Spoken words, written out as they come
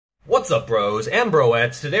What's up, bros and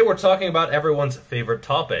broettes? Today we're talking about everyone's favorite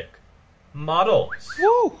topic, models.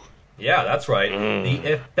 Woo! Yeah, that's right.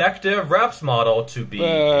 The effective reps model, to be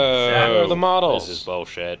exact. The models. This is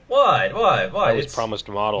bullshit. What? I was promised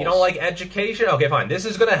models. You don't like education? Okay, fine. This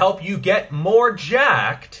is going to help you get more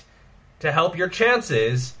jacked to help your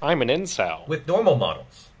chances. I'm an incel. With normal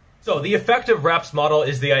models. So the effective reps model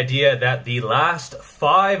is the idea that the last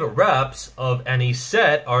 5 reps of any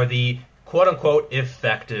set are the quote-unquote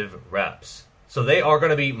effective reps. So they are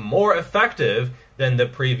going to be more effective than the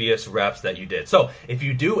previous reps that you did. So if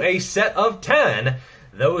you do a set of 10,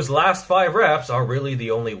 those last 5 reps are really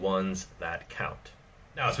the only ones that count.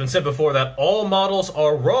 Now, it's been said before that all models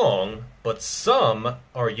are wrong, but some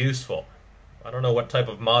are useful. I don't know what type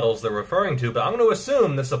of models they're referring to, but I'm going to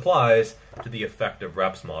assume this applies to the effective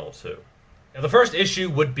reps model too. Now, the first issue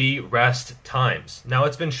would be rest times. Now,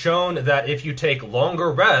 it's been shown that if you take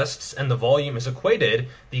longer rests and the volume is equated,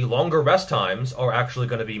 the longer rest times are actually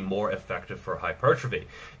going to be more effective for hypertrophy.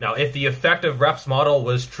 Now, if the effective reps model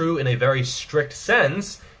was true in a very strict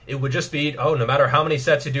sense, it would just be, oh, no matter how many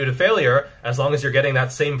sets you do to failure, as long as you're getting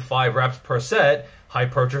that same 5 reps per set,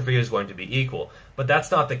 hypertrophy is going to be equal. But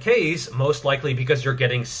that's not the case, most likely because you're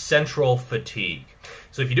getting central fatigue.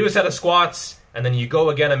 So if you do a set of squats, and then you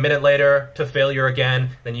go again a minute later to failure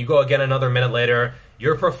again, then you go again another minute later,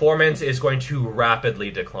 your performance is going to rapidly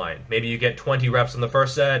decline. Maybe you get 20 reps on the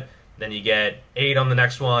first set, then you get 8 on the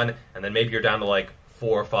next one, and then maybe you're down to like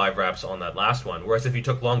 4 or 5 reps on that last one. Whereas if you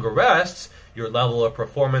took longer rests, your level of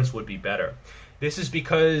performance would be better. This is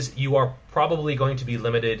because you are probably going to be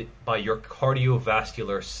limited by your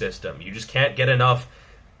cardiovascular system. You just can't get enough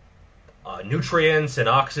nutrients and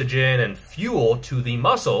oxygen and fuel to the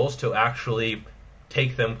muscles to actually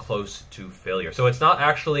take them close to failure. So it's not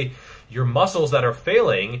actually your muscles that are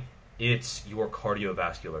failing, it's your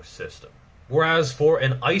cardiovascular system. Whereas for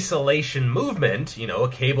an isolation movement, you know, a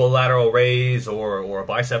cable lateral raise or a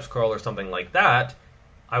biceps curl or something like that,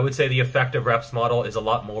 I would say the effective reps model is a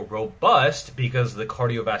lot more robust because the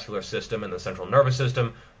cardiovascular system and the central nervous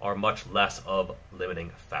system are much less of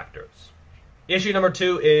limiting factors. Issue number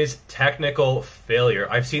 2 is technical failure.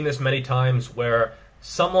 I've seen this many times where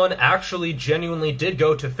someone actually genuinely did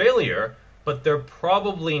go to failure, but they're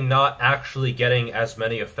probably not actually getting as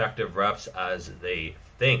many effective reps as they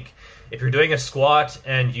think. If you're doing a squat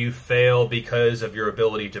and you fail because of your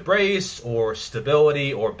ability to brace or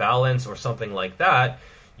stability or balance or something like that,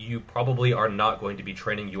 you probably are not going to be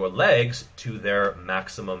training your legs to their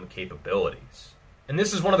maximum capabilities. And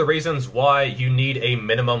this is one of the reasons why you need a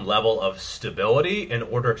minimum level of stability in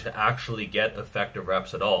order to actually get effective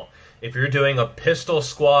reps at all. If you're doing a pistol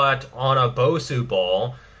squat on a Bosu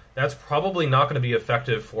ball, that's probably not going to be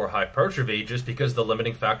effective for hypertrophy just because the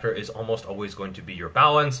limiting factor is almost always going to be your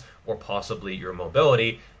balance or possibly your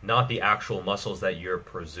mobility, not the actual muscles that you're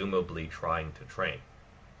presumably trying to train.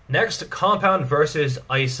 Next, compound versus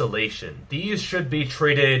isolation. These should be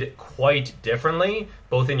treated quite differently,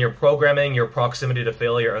 both in your programming, your proximity to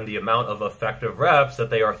failure, and the amount of effective reps that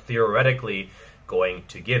they are theoretically going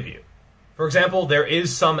to give you. For example, there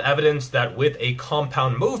is some evidence that with a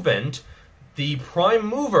compound movement, the prime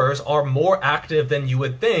movers are more active than you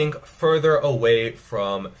would think further away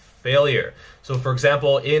from failure. So for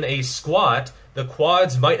example, in a squat, the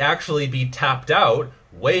quads might actually be tapped out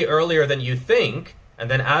way earlier than you think, and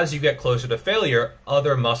then as you get closer to failure,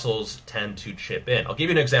 other muscles tend to chip in. I'll give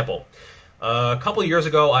you an example. A couple years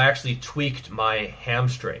ago, I actually tweaked my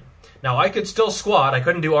hamstring. Now, I could still squat. I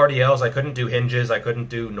couldn't do RDLs. I couldn't do hinges. I couldn't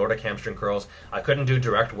do Nordic hamstring curls. I couldn't do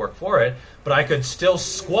direct work for it. But I could still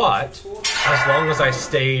squat as long as I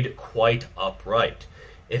stayed quite upright.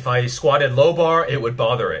 If I squatted low bar, it would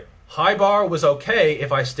bother it. High bar was okay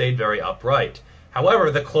if I stayed very upright. However,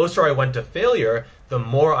 the closer I went to failure, the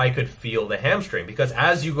more I could feel the hamstring. Because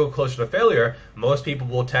as you go closer to failure, most people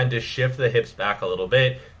will tend to shift the hips back a little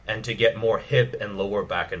bit and to get more hip and lower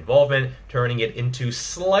back involvement, turning it into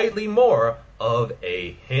slightly more of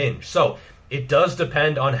a hinge. So it does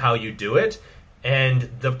depend on how you do it, and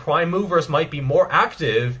the prime movers might be more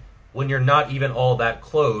active when you're not even all that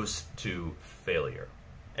close to failure.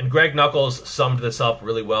 And Greg Nuckols summed this up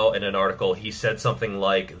really well in an article. He said something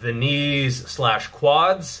like, the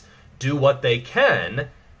knees/quads do what they can,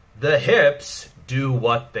 the hips do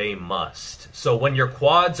what they must. So when your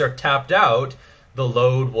quads are tapped out, the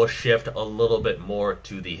load will shift a little bit more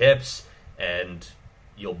to the hips, and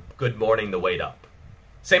you'll good morning the weight up.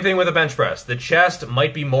 Same thing with a bench press. The chest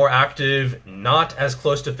might be more active, not as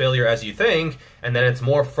close to failure as you think, and then it's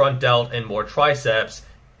more front delt and more triceps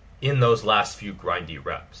in those last few grindy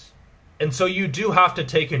reps. And so you do have to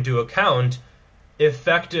take into account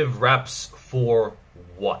effective reps for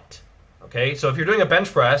what? Okay, so if you're doing a bench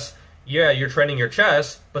press, yeah, you're training your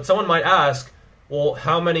chest, but someone might ask, well,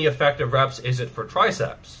 how many effective reps is it for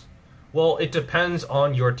triceps? Well, it depends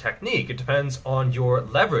on your technique. It depends on your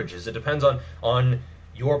leverages. It depends on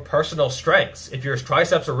your personal strengths. If your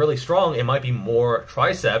triceps are really strong, it might be more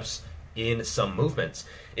triceps in some movements.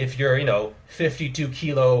 If you're, 52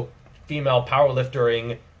 kilo female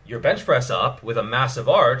powerlifting your bench press up with a massive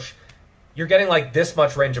arch, you're getting like this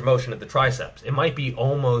much range of motion at the triceps. It might be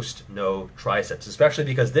almost no triceps, especially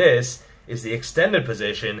because this is the extended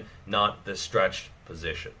position, not the stretched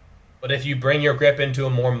position. But if you bring your grip into a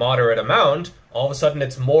more moderate amount, all of a sudden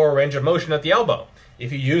it's more range of motion at the elbow.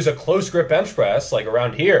 If you use a close grip bench press, like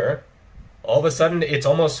around here, all of a sudden it's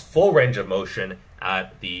almost full range of motion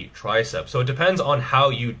at the tricep. So it depends on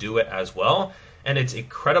how you do it as well, and it's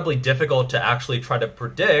incredibly difficult to actually try to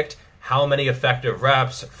predict how many effective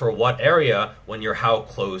reps for what area when you're how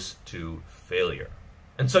close to failure.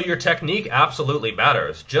 And so your technique absolutely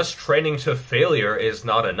matters. Just training to failure is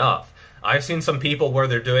not enough. I've seen some people where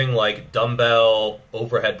they're doing like dumbbell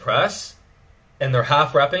overhead press, and they're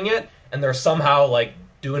half repping it, and they're somehow like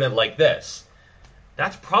doing it like this.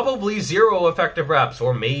 That's probably 0 effective reps,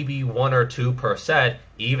 or maybe 1 or 2 per set,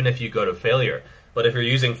 even if you go to failure. But if you're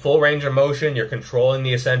using full range of motion, you're controlling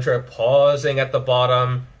the eccentric, pausing at the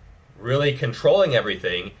bottom, really controlling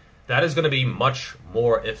everything, that is going to be much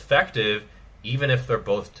more effective, even if they're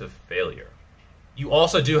both to failure. You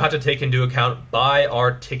also do have to take into account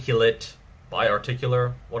biarticular,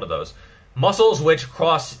 one of those, muscles which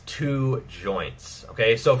cross 2 joints.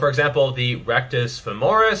 Okay, so for example, the rectus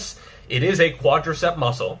femoris, it is a quadricep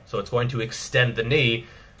muscle, so it's going to extend the knee,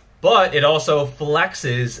 but it also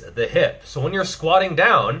flexes the hip. So when you're squatting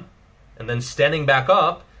down and then standing back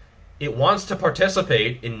up, it wants to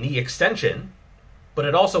participate in knee extension, but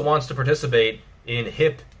it also wants to participate in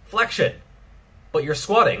hip flexion. But you're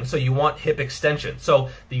squatting, so you want hip extension. So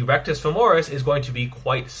the rectus femoris is going to be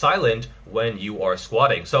quite silent when you are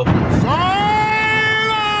squatting. So silence!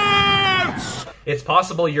 It's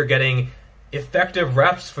possible you're getting effective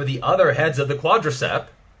reps for the other heads of the quadricep,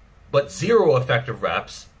 but 0 effective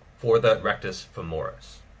reps for the rectus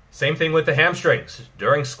femoris. Same thing with the hamstrings.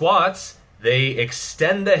 During squats, they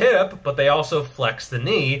extend the hip, but they also flex the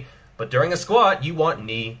knee. But during a squat, you want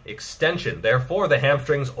knee extension. Therefore, the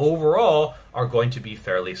hamstrings overall are going to be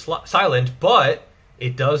fairly silent, but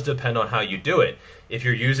it does depend on how you do it. If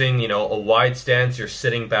you're using, a wide stance, you're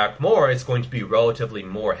sitting back more, it's going to be relatively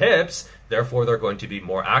more hips, therefore they're going to be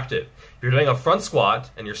more active. If you're doing a front squat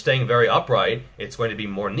and you're staying very upright, it's going to be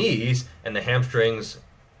more knees, and the hamstrings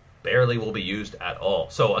barely will be used at all.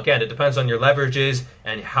 So again, it depends on your leverages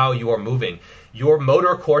and how you are moving. Your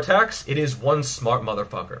motor cortex, it is one smart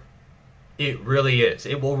motherfucker. It really is.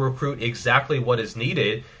 It will recruit exactly what is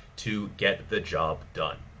needed to get the job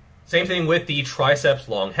done. Same thing with the triceps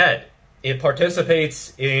long head. It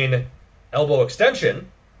participates in elbow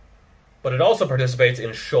extension, but it also participates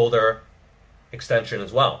in shoulder extension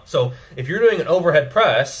as well. So if you're doing an overhead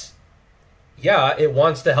press, yeah, it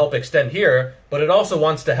wants to help extend here, but it also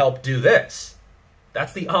wants to help do this.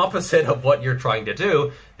 That's the opposite of what you're trying to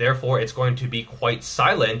do. Therefore, it's going to be quite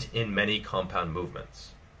silent in many compound movements.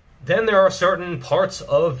 Then there are certain parts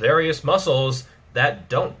of various muscles that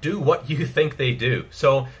don't do what you think they do.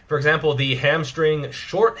 So, for example, the hamstring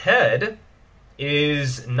short head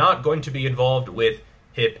is not going to be involved with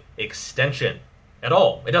hip extension at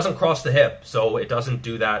all. It doesn't cross the hip, so it doesn't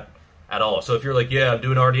do that at all. So if you're like, yeah, I'm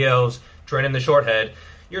doing RDLs, training the short head,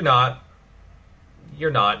 you're not.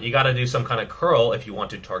 You got to do some kind of curl if you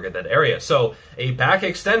want to target that area. So a back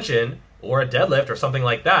extension or a deadlift or something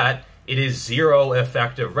like that, it is 0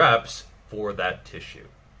 effective reps for that tissue.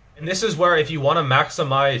 And this is where if you want to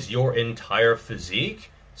maximize your entire physique,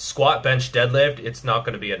 squat, bench, deadlift, it's not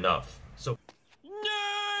going to be enough. So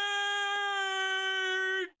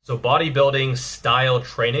bodybuilding style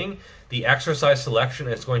training, the exercise selection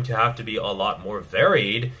is going to have to be a lot more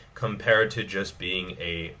varied compared to just being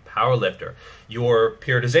a powerlifter. Your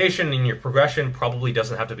periodization and your progression probably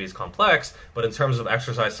doesn't have to be as complex, but in terms of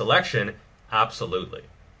exercise selection, absolutely.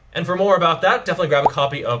 And for more about that, definitely grab a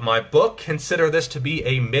copy of my book. Consider this to be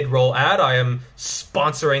a mid-roll ad. I am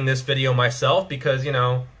sponsoring this video myself because,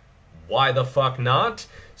 why the fuck not?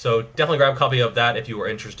 So definitely grab a copy of that if you are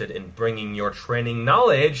interested in bringing your training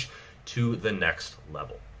knowledge to the next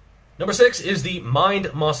level. Number 6 is the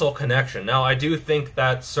mind-muscle connection. Now, I do think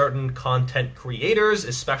that certain content creators,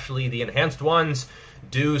 especially the enhanced ones,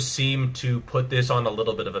 do seem to put this on a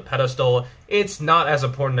little bit of a pedestal. It's not as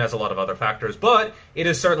important as a lot of other factors, but it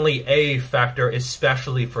is certainly a factor,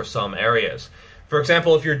 especially for some areas. For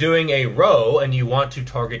example, if you're doing a row and you want to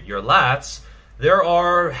target your lats, there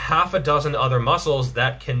are half a dozen other muscles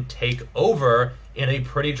that can take over in a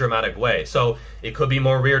pretty dramatic way. So it could be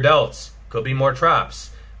more rear delts, could be more traps,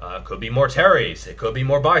 could be more teres, it could be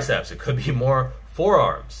more biceps, it could be more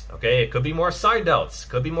forearms, okay? It could be more side delts,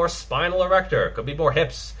 could be more spinal erector, it could be more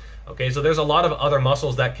hips, okay? So there's a lot of other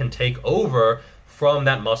muscles that can take over from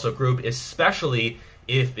that muscle group, especially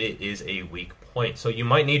if it is a weak point. So you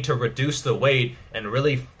might need to reduce the weight and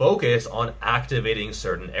really focus on activating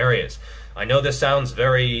certain areas. I know this sounds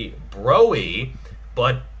very bro-y,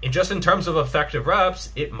 but just in terms of effective reps,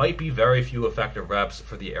 it might be very few effective reps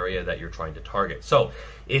for the area that you're trying to target. So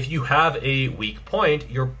if you have a weak point,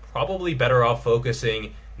 you're probably better off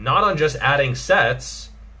focusing not on just adding sets,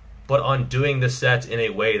 but on doing the sets in a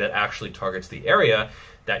way that actually targets the area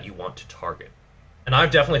that you want to target. And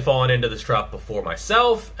I've definitely fallen into this trap before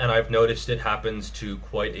myself, and I've noticed it happens to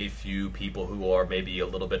quite a few people who are maybe a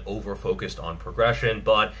little bit over-focused on progression,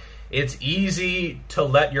 but it's easy to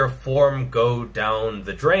let your form go down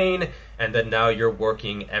the drain, and then now you're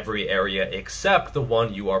working every area except the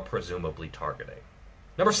one you are presumably targeting.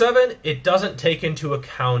 Number 7, it doesn't take into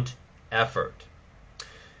account effort.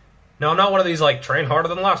 Now, I'm not one of these, like, train harder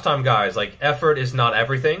than last time guys. Like, effort is not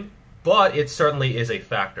everything, but it certainly is a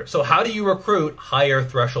factor. So how do you recruit higher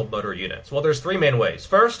threshold motor units? Well, there's 3 main ways.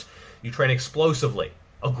 First, you train explosively,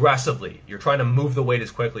 aggressively. You're trying to move the weight as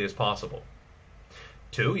quickly as possible.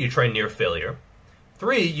 2, you train near failure.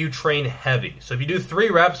 3, you train heavy. So if you do 3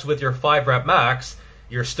 reps with your 5 rep max,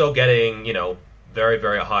 you're still getting, very,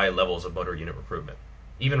 very high levels of motor unit recruitment,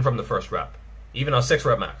 even from the first rep. Even on 6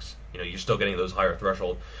 rep max, you're still getting those higher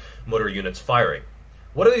threshold motor units firing.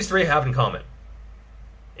 What do these 3 have in common?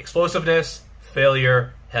 Explosiveness,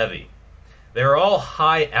 failure, heavy. They're all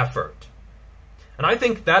high effort. And I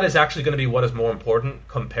think that is actually going to be what is more important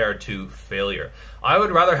compared to failure. I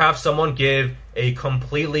would rather have someone give a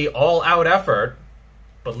completely all-out effort,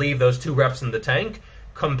 but leave those 2 reps in the tank,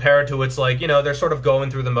 compared to it's like, they're sort of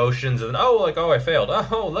going through the motions and, I failed.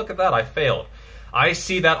 Oh, look at that, I failed. I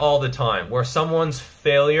see that all the time, where someone's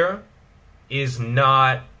failure is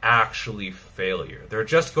not actually failure. They're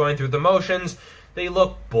just going through the motions. They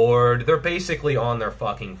look bored. They're basically on their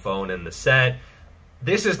fucking phone in the set.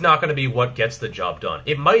 This is not going to be what gets the job done.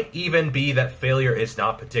 It might even be that failure is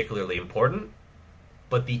not particularly important,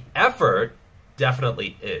 but the effort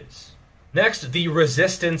definitely is. Next, the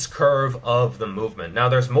resistance curve of the movement. Now,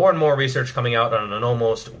 there's more and more research coming out on an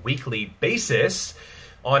almost weekly basis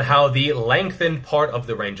on how the lengthened part of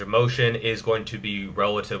the range of motion is going to be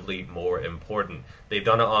relatively more important. They've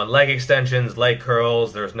done it on leg extensions, leg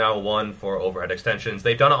curls. There's now one for overhead extensions.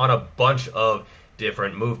 They've done it on a bunch of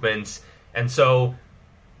different movements. And so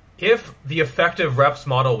if the effective reps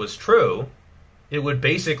model was true, it would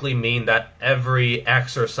basically mean that every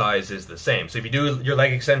exercise is the same. So if you do your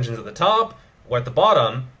leg extensions at the top or at the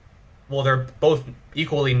bottom, well, they're both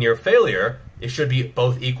equally near failure. It should be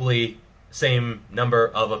both equally same number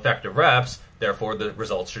of effective reps, therefore the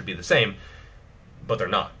results should be the same, but they're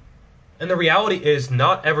not. And the reality is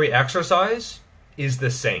not every exercise is the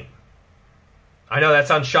same. I know that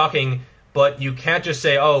sounds shocking, but you can't just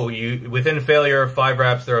say, within failure, 5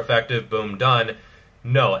 reps, they're effective, boom, done.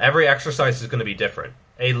 No, every exercise is going to be different.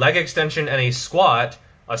 A leg extension and a squat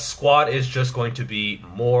is just going to be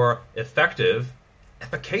more effective,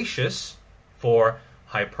 efficacious for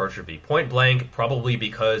hypertrophy. Point blank, probably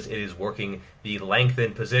because it is working the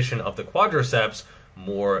lengthened position of the quadriceps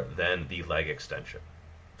more than the leg extension.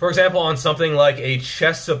 For example, on something like a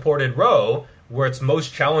chest-supported row, where it's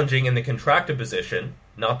most challenging in the contracted position,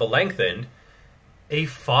 not the lengthened, a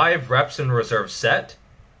 5 reps in reserve set,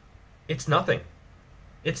 it's nothing.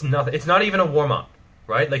 It's nothing. It's not even a warm-up,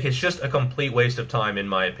 right? Like, it's just a complete waste of time, in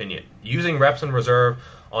my opinion. Using reps in reserve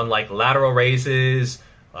on, like, lateral raises,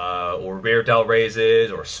 or rear delt raises,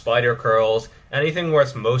 or spider curls, anything where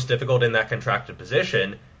it's most difficult in that contracted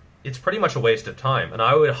position, it's pretty much a waste of time. And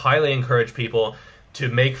I would highly encourage people to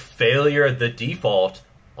make failure the default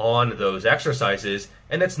on those exercises,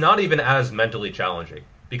 and it's not even as mentally challenging.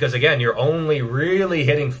 Because again, you're only really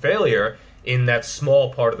hitting failure in that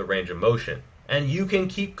small part of the range of motion. And you can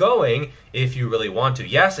keep going if you really want to.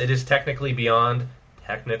 Yes, it is technically beyond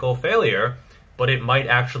technical failure, but it might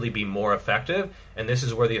actually be more effective, and this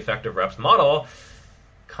is where the effective reps model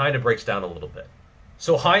kind of breaks down a little bit.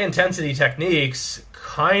 So high-intensity techniques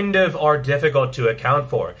kind of are difficult to account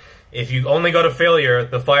for. If you only go to failure,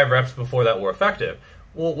 the 5 reps before that were effective.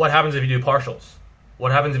 Well, what happens if you do partials?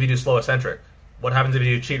 What happens if you do slow eccentric? What happens if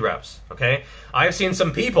you do cheat reps? Okay, I've seen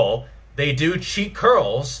some people, they do cheat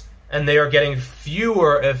curls, and they are getting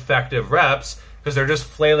fewer effective reps because they're just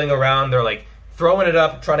flailing around. They're like throwing it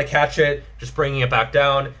up, trying to catch it, just bringing it back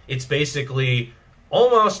down. It's basically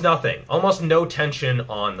almost nothing, almost no tension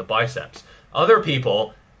on the biceps. Other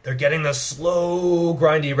people, they're getting the slow,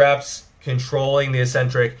 grindy reps, controlling the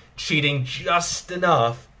eccentric, cheating just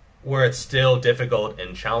enough where it's still difficult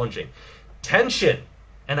and challenging. Tension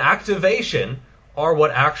and activation are what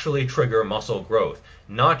actually trigger muscle growth,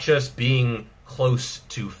 not just being close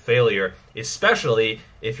to failure, especially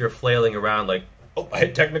if you're flailing around like, oh, I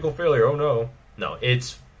hit technical failure, oh no. No,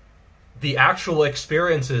 it's the actual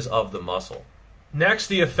experiences of the muscle. Next,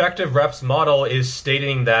 the effective reps model is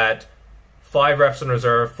stating that 5 reps in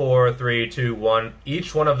reserve, 4, 3, 2, 1.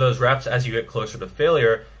 Each one of those reps as you get closer to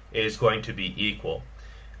failure is going to be equal.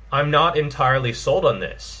 I'm not entirely sold on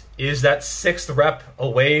this. Is that 6th rep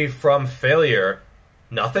away from failure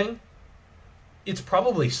nothing? It's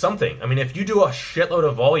probably something. I mean, if you do a shitload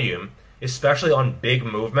of volume, especially on big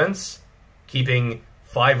movements, keeping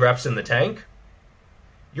 5 reps in the tank,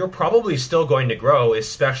 you're probably still going to grow,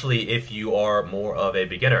 especially if you are more of a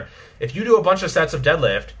beginner. If you do a bunch of sets of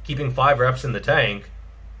deadlift, keeping 5 reps in the tank,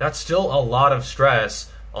 that's still a lot of stress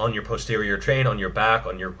on your posterior chain, on your back,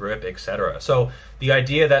 on your grip, etc. So the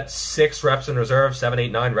idea that 6 reps in reserve, 7, 8,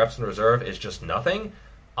 9 reps in reserve is just nothing,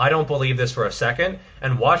 I don't believe this for a second.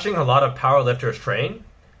 And watching a lot of powerlifters train,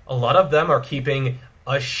 a lot of them are keeping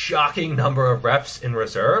a shocking number of reps in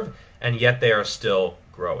reserve, and yet they are still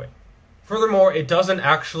growing. Furthermore, it doesn't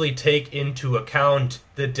actually take into account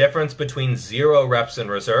the difference between 0 reps in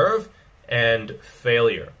reserve and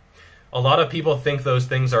failure. A lot of people think those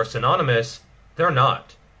things are synonymous. They're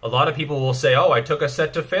not. A lot of people will say, oh, I took a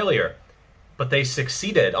set to failure, but they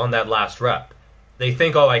succeeded on that last rep. They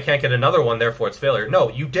think, oh, I can't get another one, therefore it's failure. No,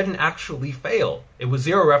 you didn't actually fail. It was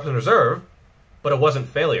 0 reps in reserve, but it wasn't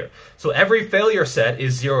failure. So every failure set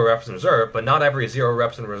is 0 reps in reserve, but not every 0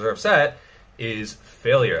 reps in reserve set is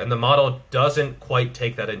failure. And the model doesn't quite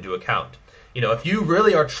take that into account. You know, if you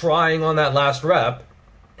really are trying on that last rep,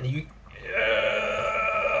 and you,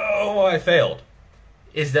 oh, I failed.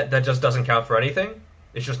 Is that just doesn't count for anything?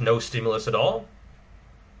 It's just no stimulus at all?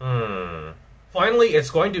 Finally, it's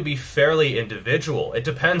going to be fairly individual. It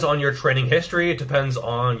depends on your training history. It depends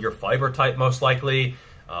on your fiber type, most likely,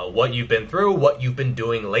 what you've been through, what you've been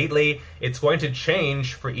doing lately. It's going to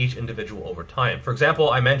change for each individual over time. For example,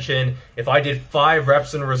 I mentioned if I did 5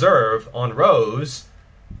 reps in reserve on rows,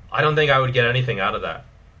 I don't think I would get anything out of that,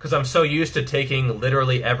 because I'm so used to taking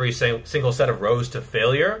literally every single set of rows to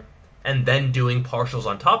failure and then doing partials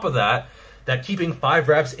on top of that, that keeping 5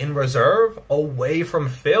 reps in reserve away from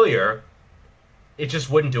failure, it just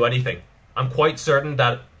wouldn't do anything. I'm quite certain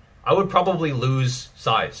that I would probably lose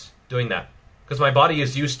size doing that, because my body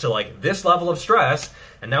is used to like this level of stress,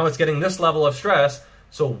 and now it's getting this level of stress,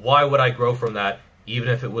 so why would I grow from that, even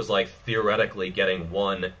if it was like theoretically getting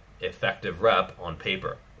 1 effective rep on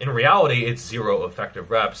paper? In reality, it's 0 effective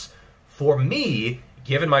reps for me,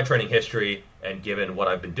 given my training history and given what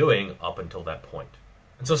I've been doing up until that point.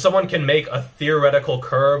 And so someone can make a theoretical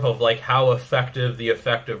curve of like how effective the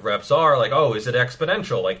effective reps are. Like, oh, is it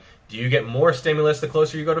exponential? Like, do you get more stimulus the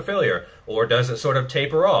closer you go to failure? Or does it sort of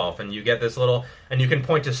taper off and you get this little, and you can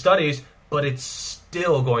point to studies, but it's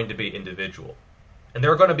still going to be individual. And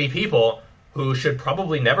there are going to be people who should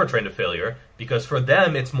probably never train to failure, because for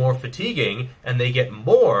them it's more fatiguing and they get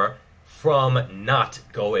more from not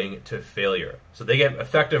going to failure. So they get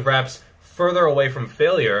effective reps further away from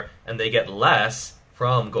failure and they get less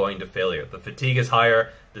from going to failure. The fatigue is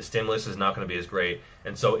higher, the stimulus is not going to be as great,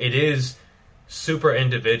 and so it is super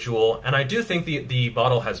individual, and I do think the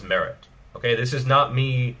model has merit. Okay, this is not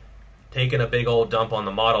me taking a big old dump on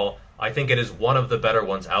the model. I think it is one of the better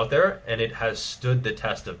ones out there, and it has stood the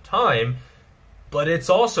test of time, but it's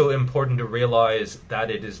also important to realize that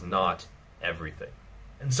it is not everything.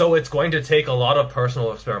 And so it's going to take a lot of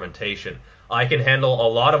personal experimentation. I can handle a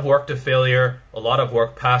lot of work to failure, a lot of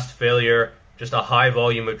work past failure, just a high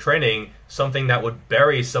volume of training, something that would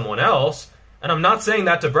bury someone else, and I'm not saying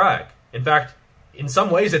that to brag. In fact, in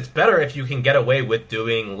some ways it's better if you can get away with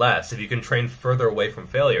doing less, if you can train further away from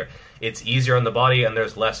failure. It's easier on the body and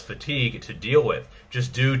there's less fatigue to deal with,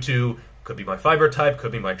 just due to, could be my fiber type,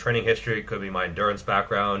 could be my training history, could be my endurance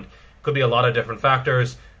background, could be a lot of different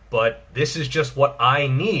factors, but this is just what I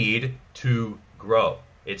need to grow.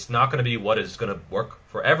 It's not going to be what is going to work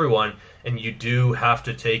for everyone, and you do have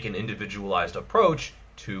to take an individualized approach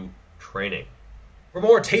to training. For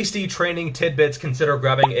more tasty training tidbits, consider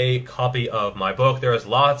grabbing a copy of my book. There is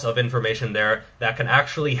lots of information there that can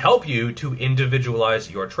actually help you to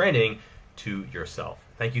individualize your training to yourself.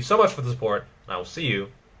 Thank you so much for the support, and I will see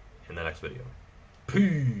you in the next video.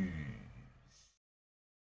 Peace.